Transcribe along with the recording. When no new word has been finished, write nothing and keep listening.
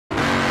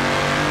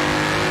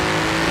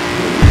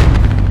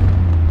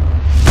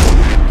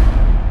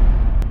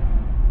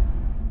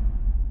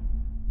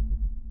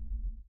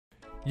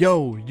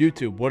Yo,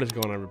 YouTube, what is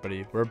going on,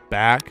 everybody? We're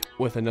back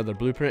with another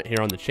blueprint here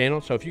on the channel.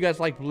 So if you guys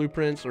like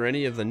blueprints or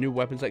any of the new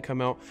weapons that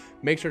come out,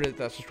 make sure to hit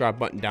that subscribe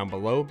button down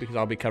below, because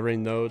I'll be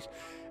covering those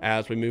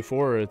as we move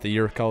forward with the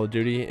year of Call of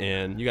Duty.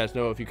 And you guys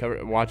know, if you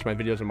watch my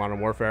videos in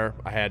Modern Warfare,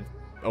 I had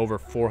over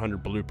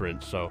 400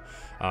 blueprints, so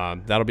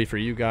that'll be for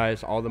you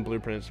guys. All them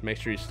blueprints, make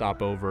sure you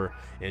stop over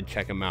and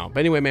check them out.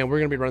 But anyway, man, we're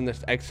gonna be running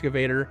this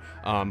excavator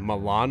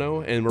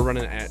MILANO, and we're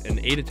running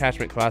an 8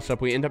 attachment class up.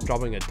 We end up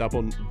dropping a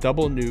double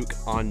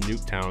nuke on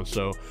Nuketown,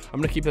 so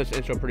I'm gonna keep this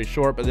intro pretty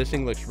short, but this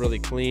thing looks really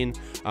clean.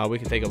 We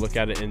can take a look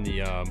at it in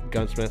the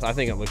gunsmith. I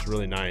think it looks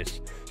really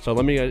nice, so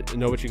let me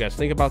know what you guys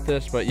think about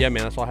this. But yeah,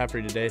 man, that's all I have for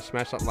you today.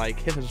 Smash that like,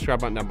 hit the subscribe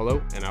button down below,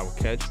 and I will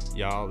catch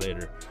y'all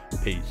later.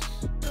 Peace.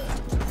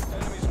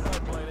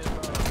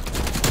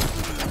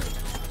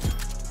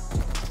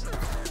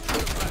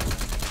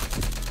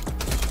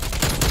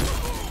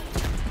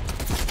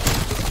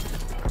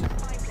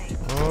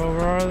 Oh,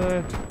 where are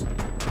they?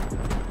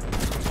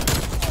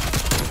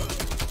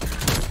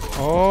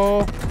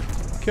 Oh,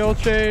 kill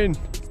chain.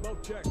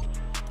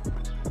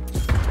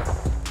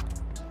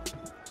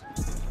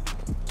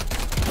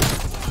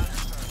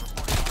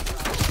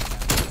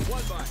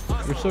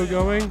 We're still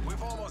going.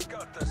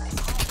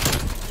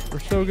 We're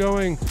still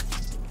going.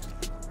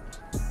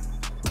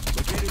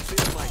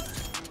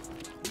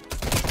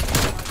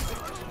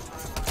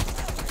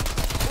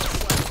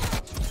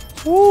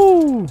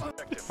 Woo!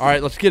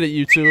 Alright, let's get it,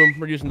 YouTube.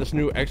 We're using this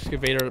new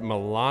excavator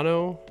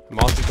MILANO. I'm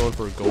also going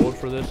for gold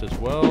for this as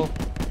well.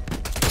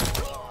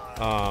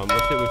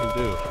 Let's see what we can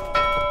do.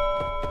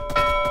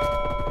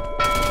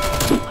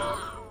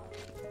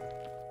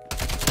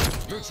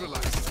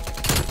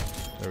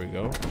 There we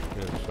go.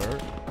 Good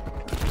start.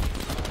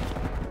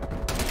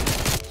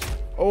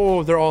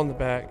 Oh, they're all in the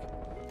back.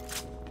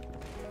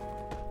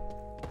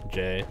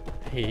 Jay.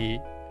 Hee.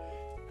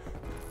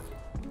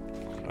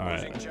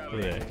 Alright, what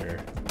are they here?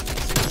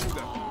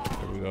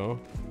 There we go.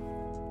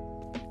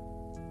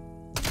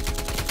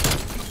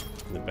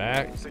 In the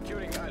back.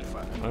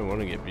 I don't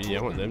want to get B.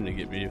 I want them to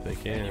get B if they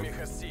can.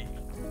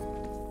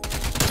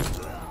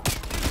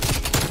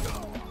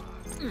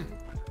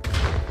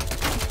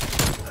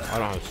 I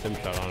don't have a stim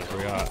shot on. I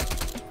forgot.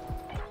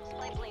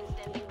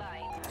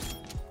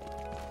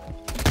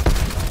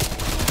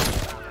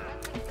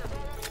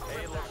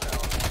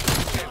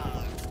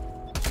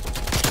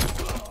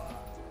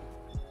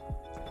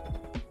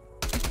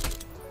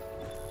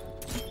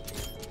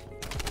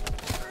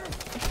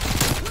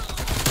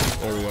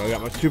 There we go. I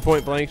got my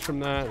 2-point blanks from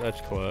that.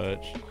 That's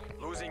clutch.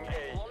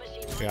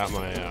 I got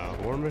my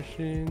war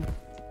machine.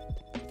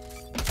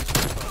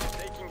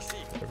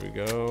 There we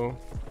go.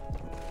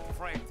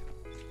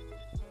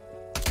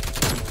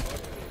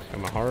 Got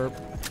my harp.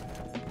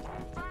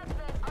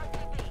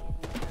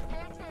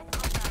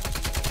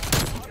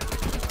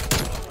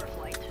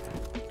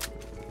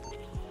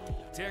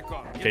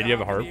 Okay, do you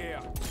have a harp?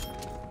 Yeah,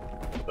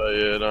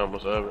 I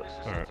almost have it.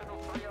 Alright.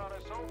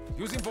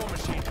 Using war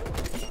machine.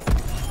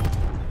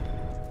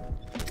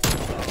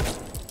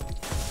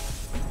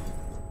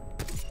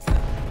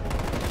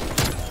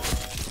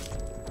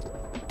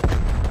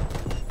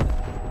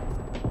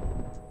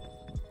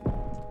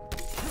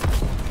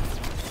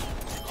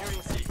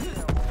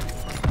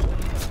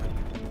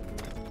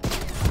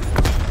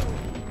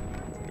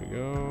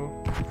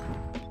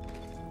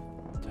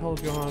 What the hell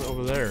is going on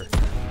over there?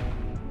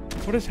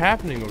 What is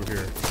happening over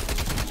here?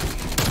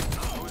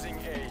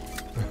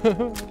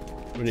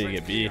 We need to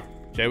get B.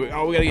 Jay, we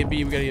gotta get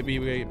B. We gotta get B.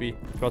 We gotta get B.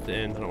 It's about to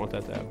end. I don't want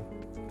that to happen.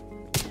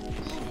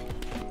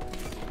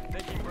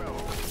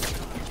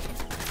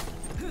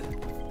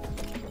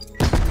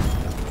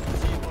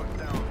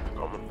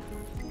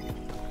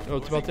 Oh,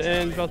 it's about to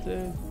end. It's about to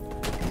end.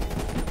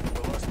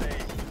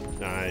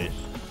 Nice.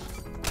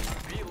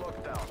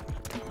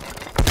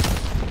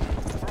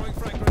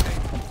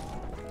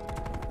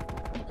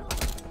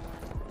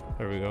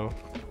 There we go.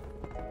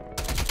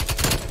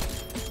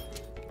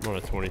 I'm on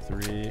a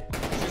 23.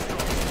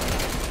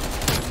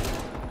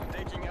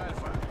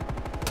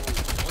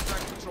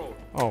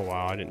 Oh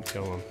wow, I didn't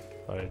kill him.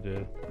 Thought I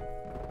did.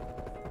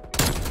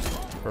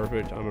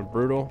 Perfect. I'm a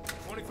brutal.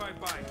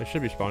 They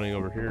should be spawning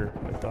over here,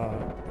 I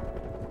thought.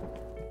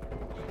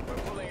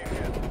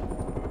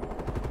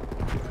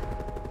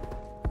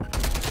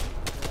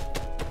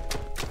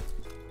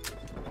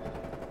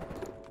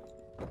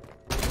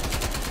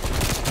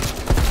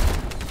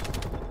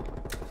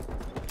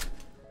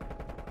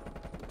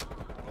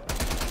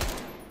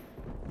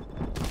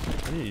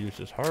 I need to use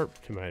this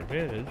harp to my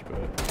advantage,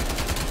 but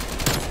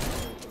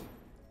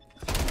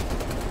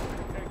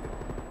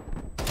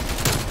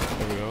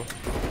there we go.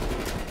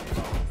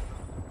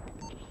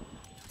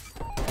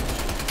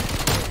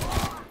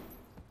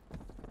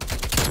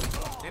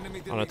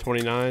 On a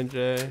 29,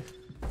 Jay.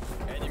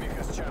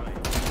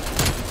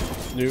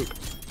 Nuke.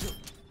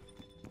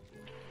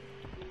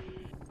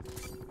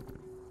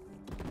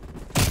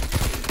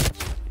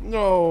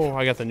 No,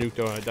 I got the nuke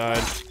though and I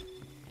died.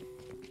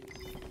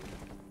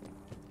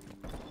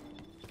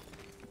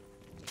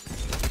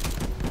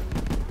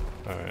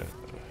 Alright.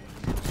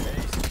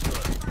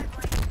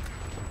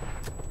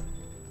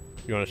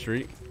 You want a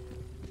streak?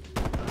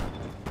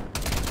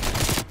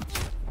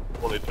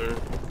 22.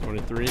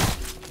 23.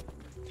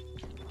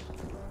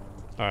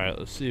 Alright,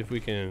 let's see if we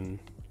can...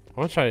 I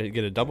want to try to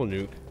get a double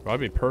nuke. That'd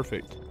be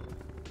perfect.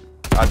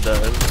 I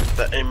died.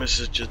 That Amos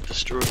has just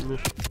destroyed me.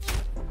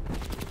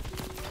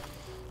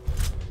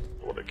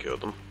 I would have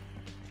killed him.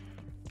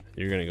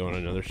 You're gonna go on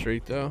another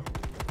streak though?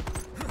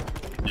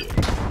 Yeah.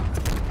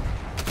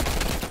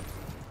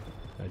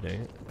 Oh,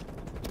 dang it.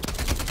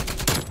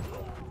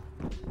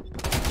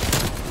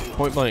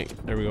 Point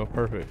blank. There we go.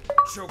 Perfect. I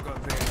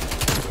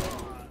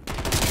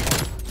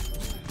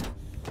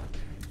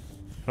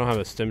don't have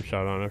a stim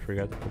shot on. I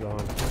forgot to put it on.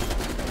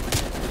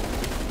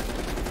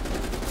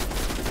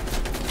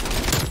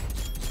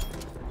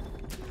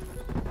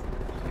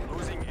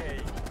 Losing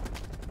A.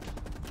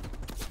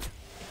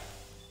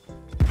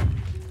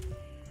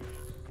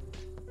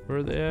 Where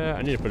are they at?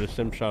 I need to put a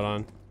stim shot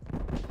on.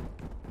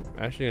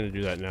 I'm actually gonna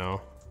do that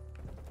now.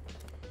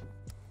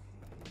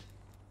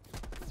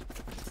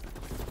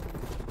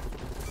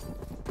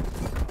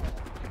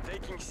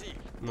 Taking C.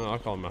 No, I'll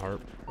call him a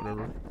harp.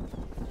 Whatever.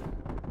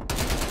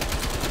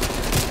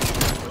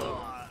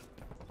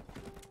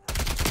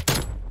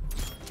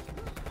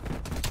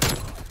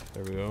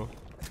 There we go.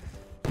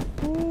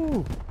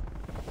 Woo!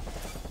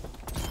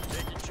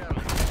 Taking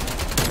Charlie.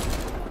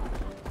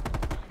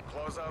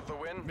 Close out the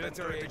win.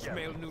 Military age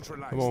male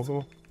neutralized. Come on, come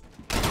on.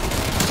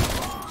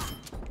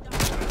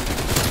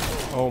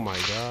 Oh my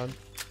god.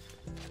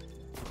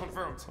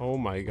 Confirmed. Oh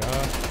my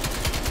god.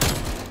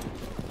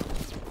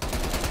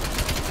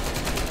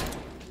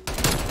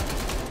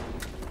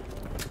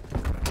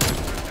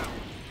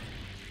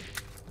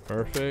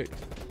 Perfect.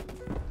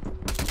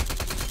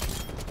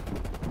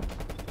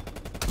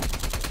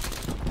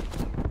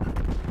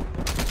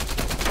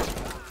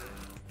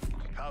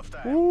 Half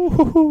time.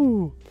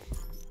 Woohoo!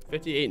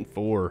 58 and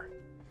 4.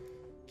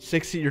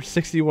 60 or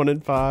 61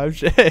 and 5.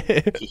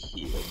 Jay.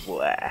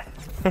 Wow.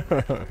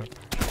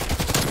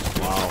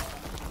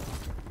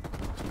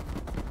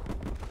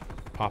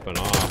 Popping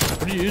off.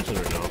 What are you using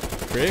right now?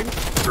 Trig?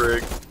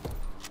 Trig.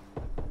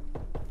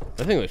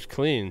 That thing looks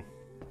clean.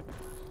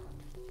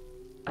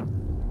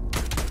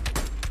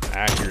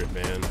 Accurate,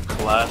 man.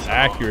 Class.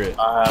 Accurate.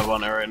 I have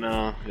on it right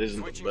now.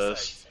 Isn't the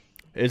best.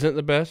 Isn't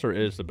the best or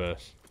is the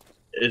best?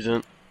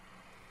 Isn't.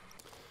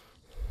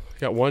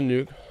 Got one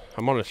nuke.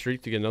 I'm on a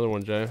streak to get another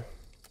one, Jay.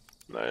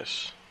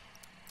 Nice.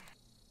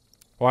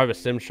 Well, I have a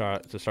sim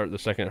shot to start the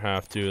second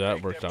half too.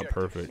 That works out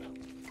perfect.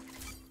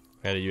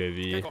 I had a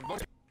UAV.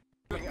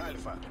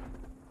 Alpha.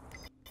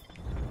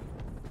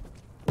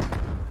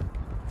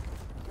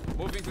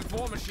 Moving to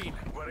war machine.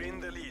 We're in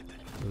the lead.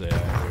 Where they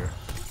at here?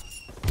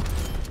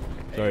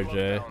 Sorry,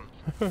 Jay.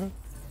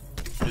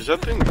 Is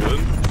that thing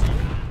good?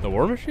 The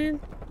war machine?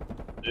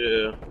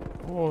 Yeah.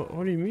 Well,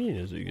 what do you mean?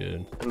 Is it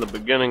good? In the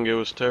beginning, it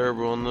was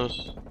terrible on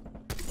this.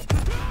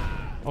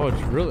 Oh,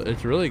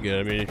 it's really good.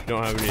 I mean, if you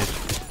don't have any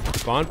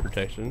spawn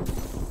protection.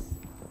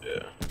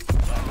 Yeah.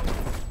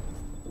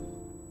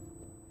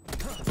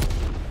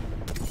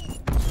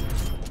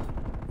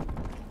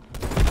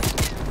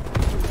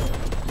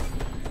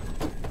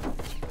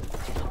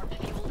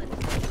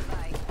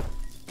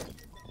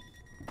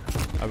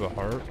 I have a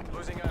heart.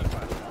 Losing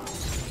Alpha.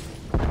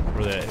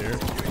 Where they at here?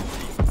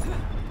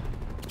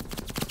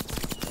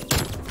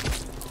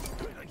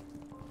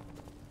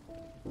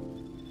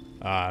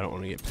 Ah, I don't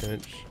want to get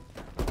pinched.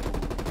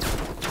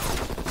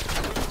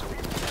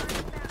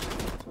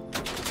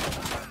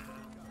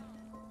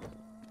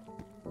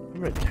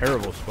 I'm in a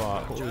terrible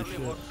spot. Holy shit.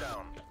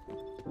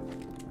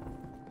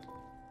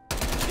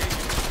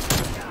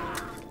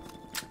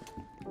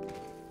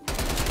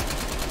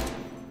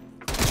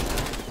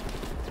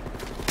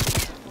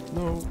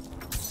 No.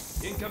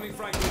 Incoming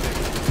frag.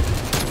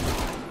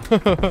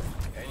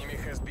 Enemy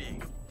has B.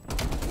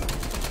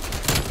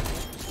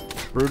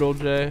 Brutal,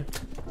 Jay.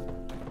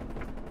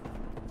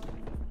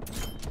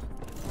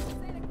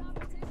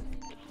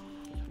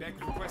 Back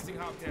requesting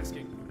hard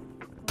tasking.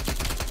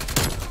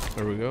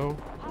 There we go.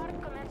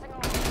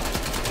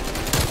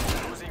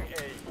 Losing A.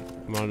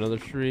 I'm on another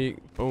streak.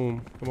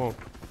 Boom. Come on.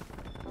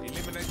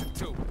 Eliminated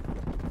 2.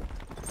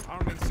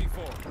 Arming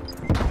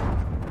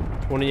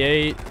C4.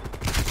 28.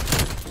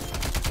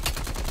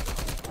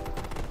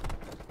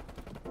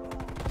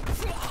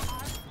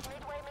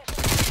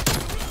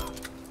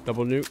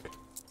 Double nuke.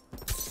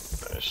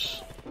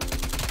 Nice.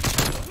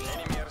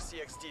 Enemy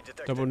RCXD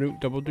detected. Double nuke.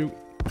 Double nuke.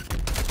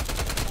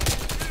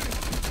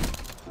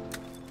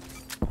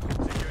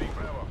 Securing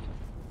Bravo.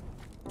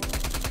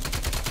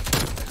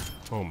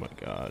 Oh my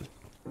god.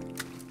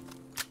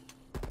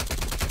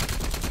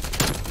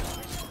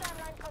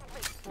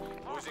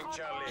 Losing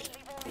Charlie.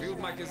 Field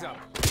mic is up.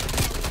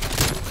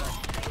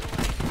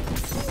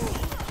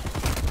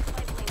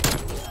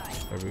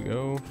 There we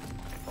go.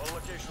 All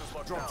locations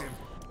locked down.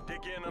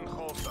 Dig in and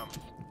hold them.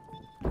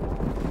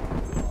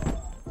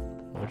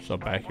 They're still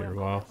back here a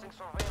while.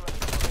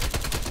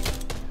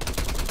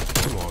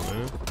 Come on,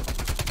 man.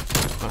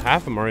 Well,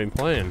 half of them are even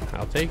playing.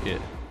 I'll take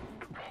it.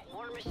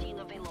 War machine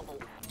available.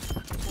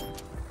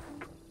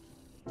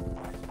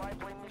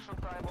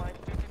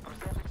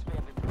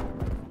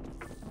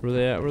 Where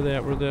they at? Where they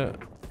at? Where they at?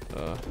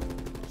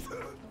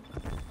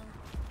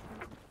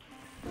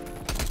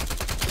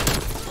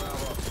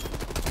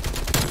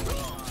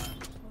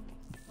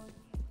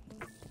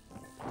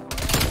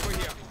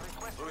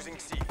 Losing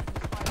C.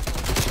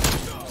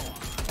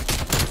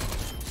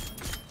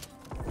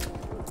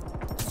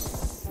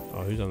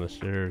 Oh, he's on the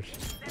stairs.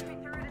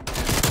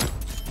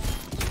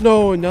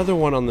 No, another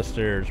one on the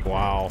stairs.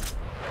 Wow.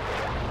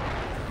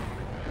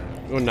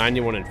 Go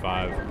 91 and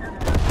 5.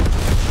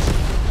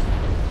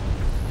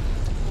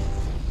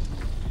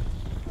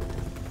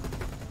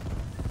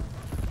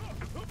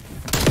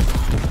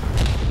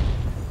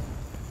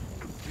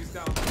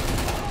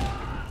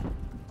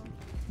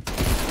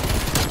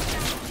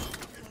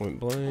 Point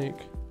blank.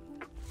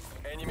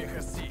 Enemy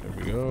has C.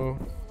 There we go.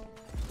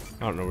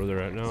 I don't know where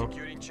they're at now.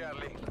 Securing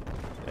Charlie.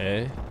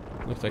 A.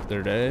 Looks like they're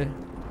at A.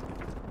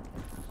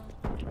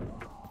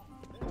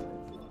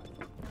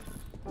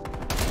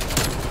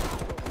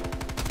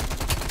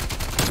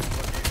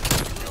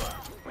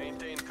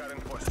 Maintain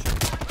current posture.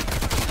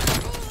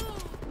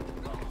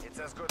 It's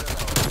as good as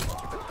ours.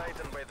 Keep it tight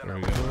and by the There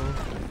we number.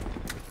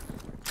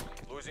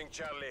 go. Losing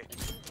Charlie.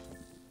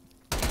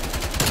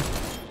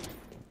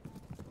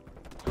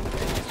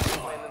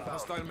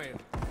 Hostile mail.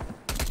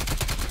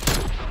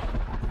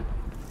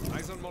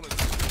 Eyes on monitor.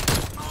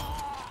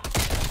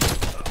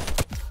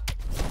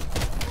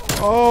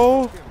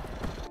 Oh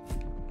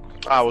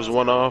I was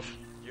one off.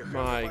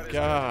 my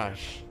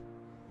gosh.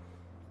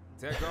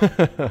 Take off.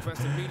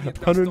 Request immediate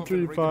dust off and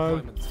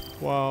 135.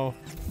 redeployment. Wow.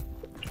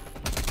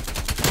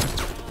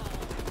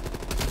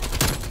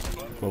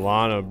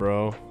 MILANO,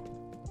 bro.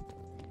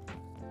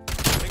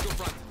 Tango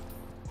front.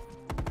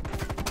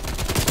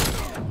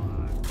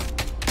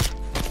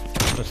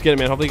 Let's get it,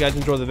 man. Hopefully you guys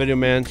enjoyed the video,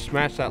 man.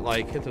 Smash that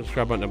like, hit the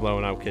subscribe button below,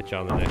 and I'll catch you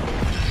on the next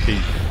one.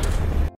 Peace.